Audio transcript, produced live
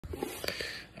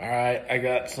Alright, I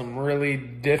got some really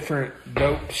different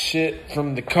dope shit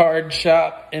from the card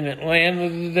shop in Atlanta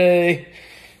today.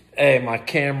 Hey, my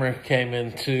camera came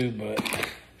in too, but...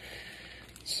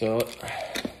 So,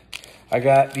 I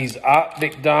got these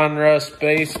Optic Russ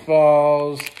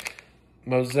baseballs,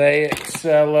 Mosaic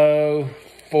Cello,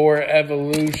 4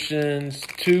 Evolutions,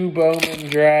 2 Bowman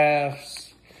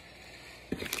Drafts.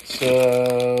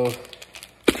 So,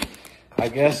 I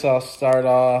guess I'll start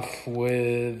off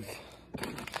with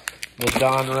the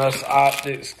Russ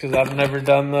Optics, because I've never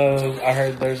done those. I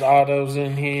heard there's autos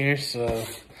in here, so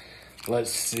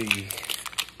let's see.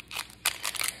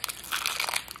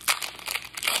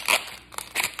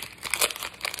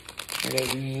 These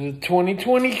are the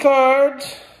 2020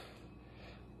 cards.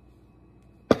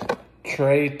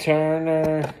 Trey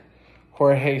Turner,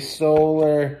 Jorge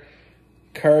Soler,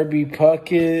 Kirby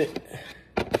Puckett.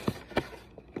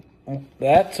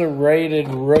 That's a rated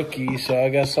rookie, so I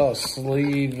guess I'll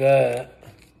sleeve that.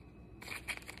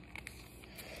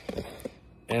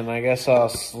 And I guess I'll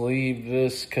sleeve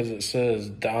this because it says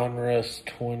Russ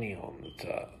 20 on the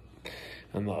top.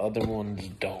 And the other ones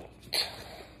don't.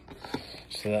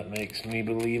 So that makes me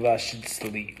believe I should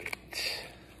sleeve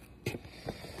it.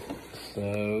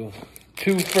 So,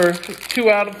 2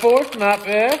 out of 4, not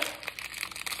bad.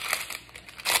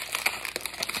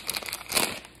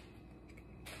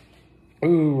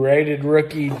 Ooh, rated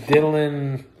rookie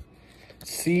Dylan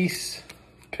Cease,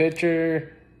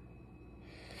 pitcher.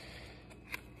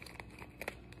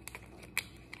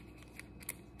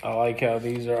 I like how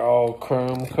these are all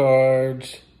chrome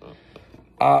cards.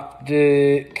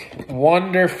 Optic,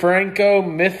 Wander Franco,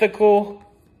 mythical.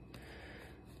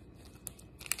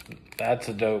 That's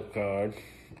a dope card.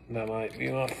 That might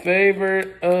be my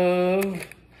favorite of the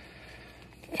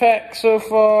pack so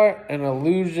far. And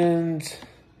Illusions,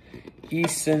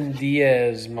 Eason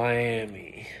Diaz,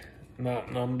 Miami.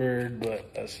 Not numbered,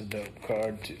 but that's a dope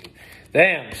card too.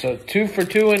 Damn, so 2 for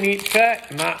 2 in each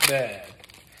pack, not bad.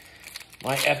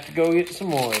 Might have to go get some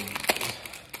more of these.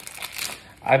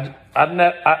 I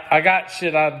got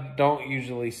shit I don't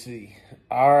usually see.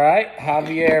 All right,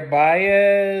 Javier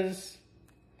Baez.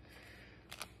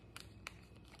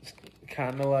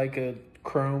 Kind of like a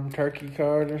chrome turkey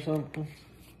card or something.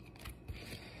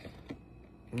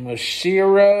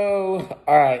 Mashiro.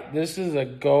 All right, this is a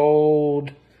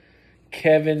gold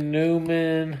Kevin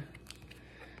Newman.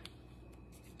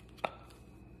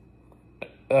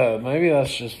 Maybe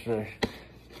that's just for...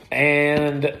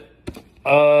 And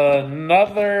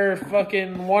another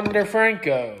fucking Wander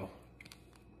Franco.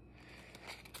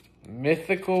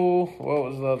 Mythical. What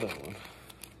was the other one?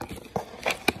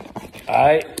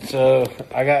 Alright, so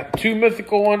I got 2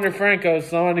 mythical Wander Francos.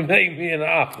 Somebody make me an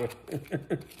offer.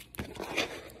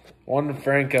 Wander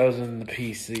Franco's in the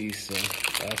PC, so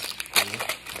that's cool.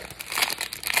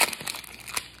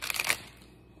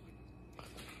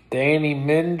 Danny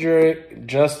Mendrick,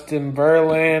 Justin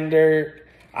Verlander,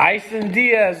 Eason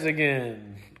Diaz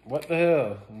again. What the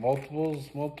hell? Multiples.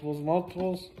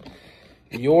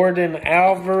 Jordan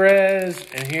Alvarez.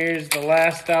 And here's the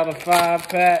last out of 5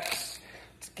 packs.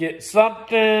 Let's get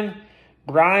something.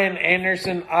 Brian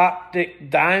Anderson, Optic,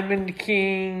 Diamond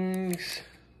Kings.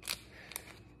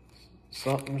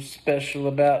 Something special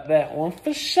about that one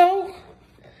for sure.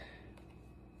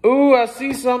 Ooh, I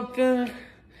see something.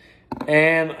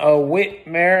 And a Whit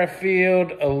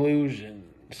Merrifield Illusions.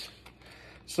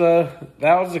 So,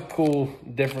 that was a cool,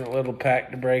 different little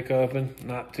pack to break open.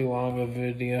 Not too long of a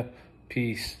video.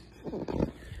 Peace.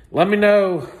 Let me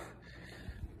know.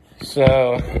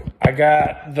 So, I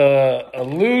got the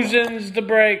Illusions to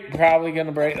break. Probably going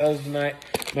to break those tonight.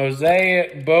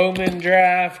 Mosaic, Bowman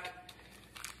Draft.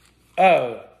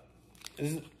 Oh.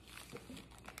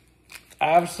 I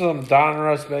have some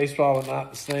Russ baseball, but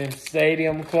not the same.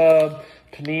 Stadium Club,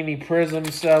 Panini Prism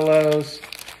Cellos.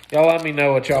 Y'all let me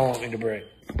know what y'all want me to break.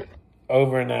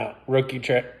 Over and out.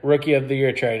 Rookie of the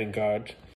Year trading cards.